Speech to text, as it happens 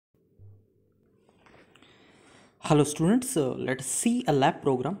Hello students, let us see a lab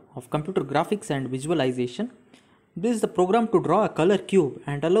program of computer graphics and visualization. This is the program to draw a color cube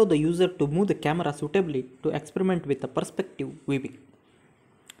and allow the user to move the camera suitably to experiment with the perspective weaving.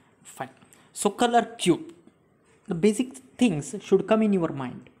 Fine. So color cube. The basic things should come in your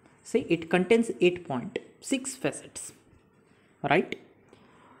mind. Say it contains 8 points, 6 facets. Right?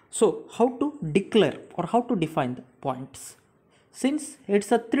 So how to declare or how to define the points? Since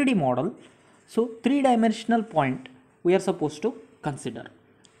it's a 3D model, so 3-dimensional point we are supposed to consider.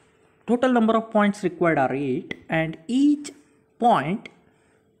 Total number of points required are 8 and each point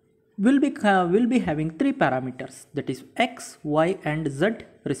will be having 3 parameters, that is x, y and z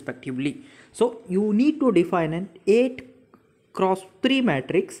respectively. So you need to define an 8 cross 3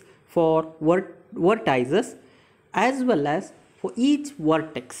 matrix for vertices, as well as for each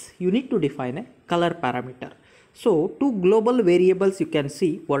vertex you need to define a color parameter. So two global variables you can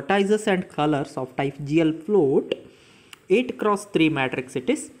see, vertices and colors of type GL float. 8 cross 3 matrix it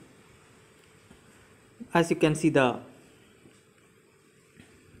is. As you can see, the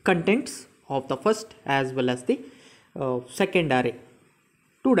contents of the first as well as the second array,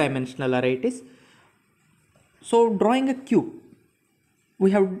 2-dimensional array it is. So drawing a cube,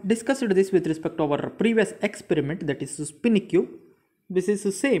 we have discussed this with respect to our previous experiment, that is spin cube. This is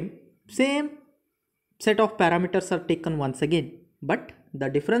the same set of parameters are taken once again, but the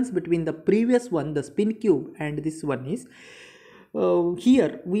difference between the previous one, the spin cube, and this one is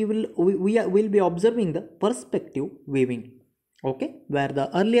here we will be observing the perspective weaving, okay, where the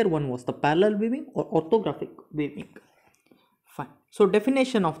earlier one was the parallel weaving or orthographic weaving. Fine. So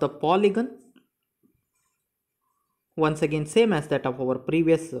definition of the polygon, once again same as that of our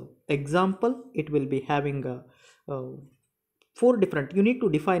previous example. It will be having 4 different, you need to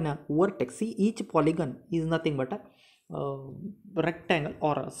define a vertex. See, each polygon is nothing but a rectangle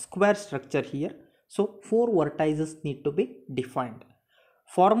or a square structure here. So 4 vertices need to be defined.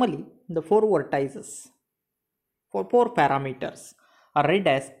 Formally, the 4 vertices for 4 parameters are read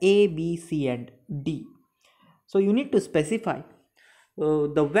as A, B, C and D. So you need to specify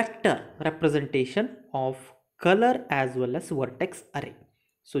the vector representation of color as well as vertex array.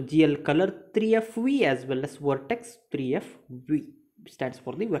 So GL color 3FV as well as vertex 3FV stands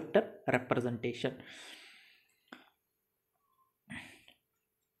for the vector representation.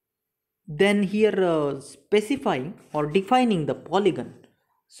 Then here specifying or defining the polygon.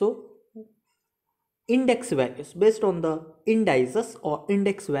 So index values, based on the indices or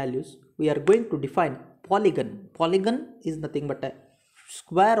index values, we are going to define polygon. Polygon is nothing but a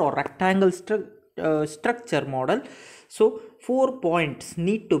square or rectangle structure model. So 4 points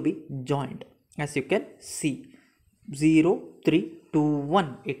need to be joined. As you can see, 0, 3, 2,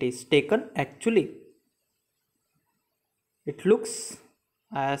 1 it is taken. Actually it looks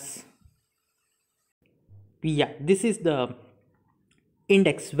as, yeah, this is the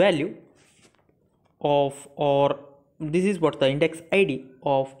index value of, or this is what the index ID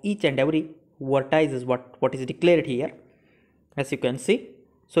of each and every vertex is what is declared here, as you can see.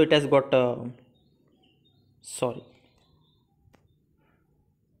 So it has got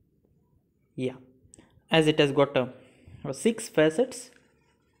as it has got 6 facets,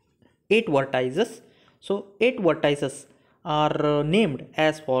 8 vertices. So 8 vertices are named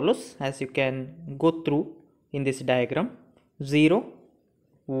as follows, as you can go through in this diagram: 0,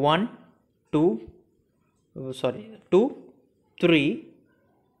 1, 2, 3,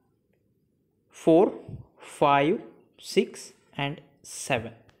 4, 5, 6 and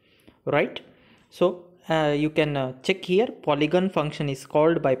 7, right? So you can check here, polygon function is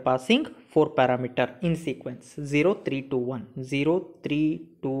called by passing 4 parameter in sequence: 0, 3, 2, 1, 0, 3,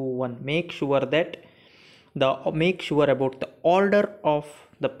 2, 1. Make sure about the order of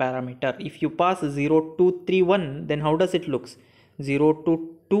the parameter. If you pass 0, 2, 3, 1, then how does it looks? 0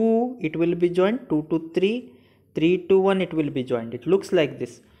 to 2 it will be joined, 2 to 3, 3 to 1 it will be joined. It looks like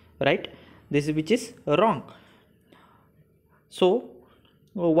this, right? This is which is wrong. So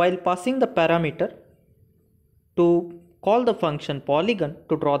while passing the parameter to call the function polygon,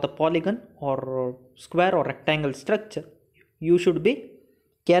 to draw the polygon or square or rectangle structure, you should be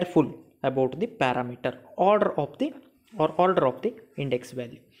careful about the parameter order of the index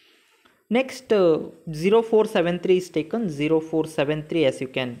value. Next 0473 is taken. 0473, as you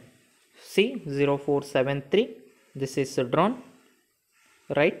can see, 0473, this is drawn,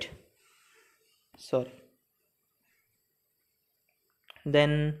 right?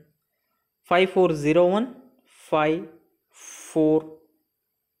 Then 5401,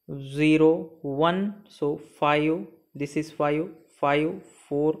 5401, so 5, this is 5, 5,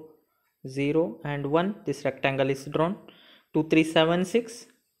 4, 0 and 1, this rectangle is drawn. 2376,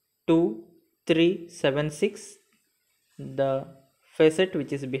 2376, the facet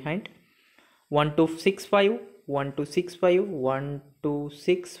which is behind. 1265, 1265,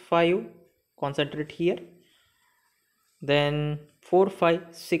 1265, concentrate here. Then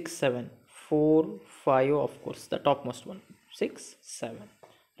 4567, 45, of course the topmost one, 6 7,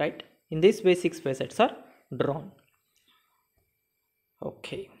 right? In this way 6 facets are drawn.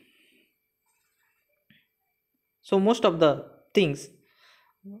 Okay, so most of the things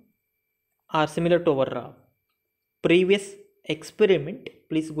are similar to our previous experiment.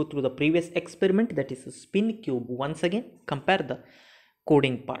 Please go through the previous experiment, that is a spin cube. Once again compare the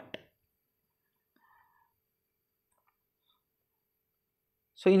coding part.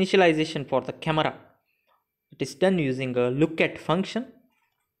 So initialization for the camera, it is done using a look at function,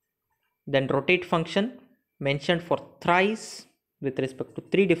 then rotate function mentioned for thrice with respect to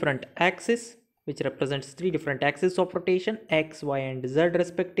 3 different axes, which represents 3 different axes of rotation, x, y and z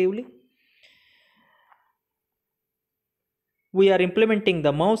respectively. We are implementing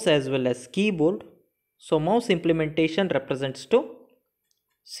the mouse as well as keyboard. So mouse implementation represents to,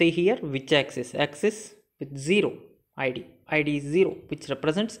 say here, which axis? Axis with 0 id is 0, which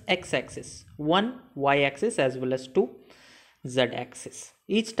represents x axis, 1 y axis as well as 2 z axis.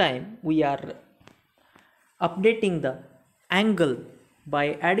 Each time we are updating the angle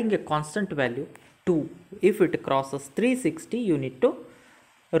by adding a constant value 2. If it crosses 360, you need to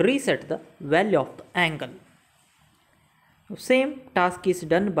reset the value of the angle. Same task is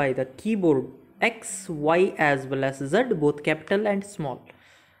done by the keyboard x, y as well as z, both capital and small,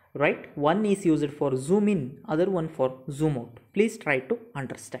 right? One is used for zoom in, other one for zoom out. Please try to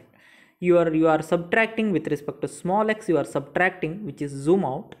understand. You are subtracting with respect to small x, you are subtracting, which is zoom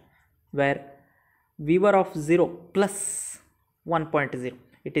out, where viewer of 0 plus 1.0.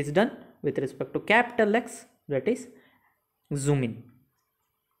 It is done with respect to capital X, that is zoom in.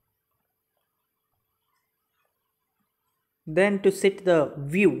 Then to set the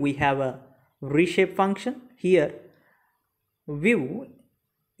view, we have a reshape function. Here view,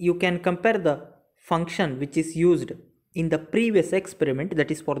 you can compare the function which is used in the previous experiment,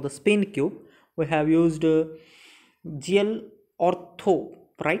 that is for the spin cube. We have used GL ortho,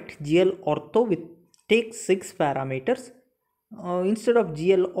 right? GL ortho with takes 6 parameters. Instead of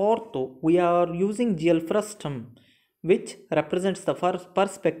GL ortho, we are using GL frustum, which represents the first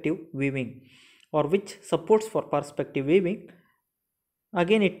perspective viewing, or which supports for perspective viewing.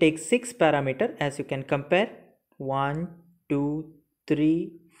 Again it takes 6 parameter, as you can compare, 1 2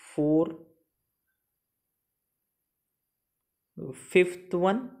 3 4, fifth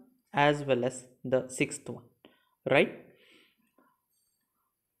one as well as the sixth one, right?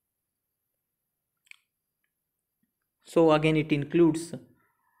 So again it includes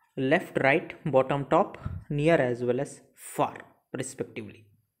left, right, bottom, top, near as well as far respectively.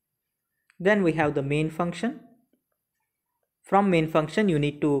 Then we have the main function. From main function you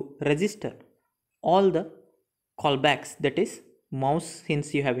need to register all the callbacks, that is mouse,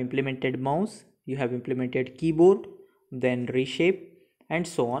 since you have implemented mouse, you have implemented keyboard, then reshape and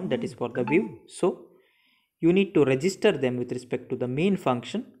so on, that is for the view. So you need to register them with respect to the main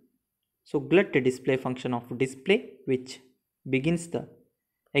function. So glut display function of display, which begins the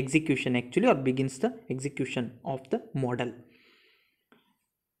execution actually, or begins the execution of the model,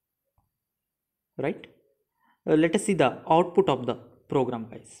 right? Let us see the output of the program,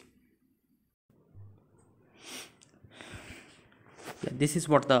 guys. This is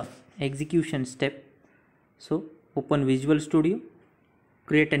what the execution step. So open Visual Studio,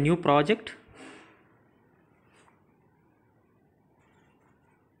 create a new project,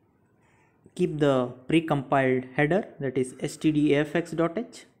 keep the precompiled header, that is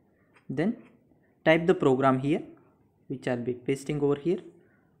stdafx.h, then type the program here, which I'll be pasting over here.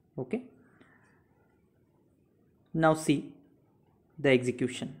 Okay, now see the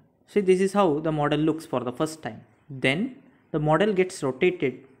execution. See, this is how the model looks for the first time. Then the model gets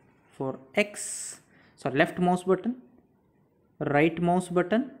rotated for X, so left mouse button, right mouse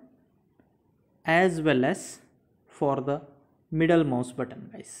button, as well as for the middle mouse button,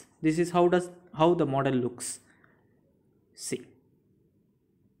 guys. This is how the model looks. See,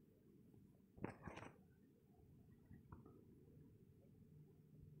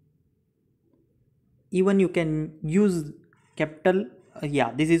 even you can use capital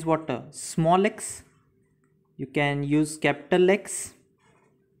this is what small x, you can use capital X,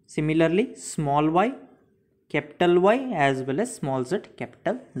 similarly small y, capital Y as well as small z,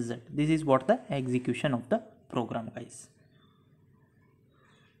 capital Z. This is what the execution of the program, guys.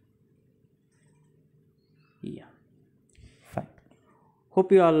 Yeah, fine.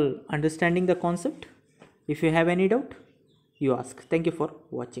 Hope you all understanding the concept. If you have any doubt, you ask. Thank you for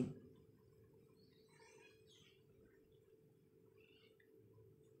watching.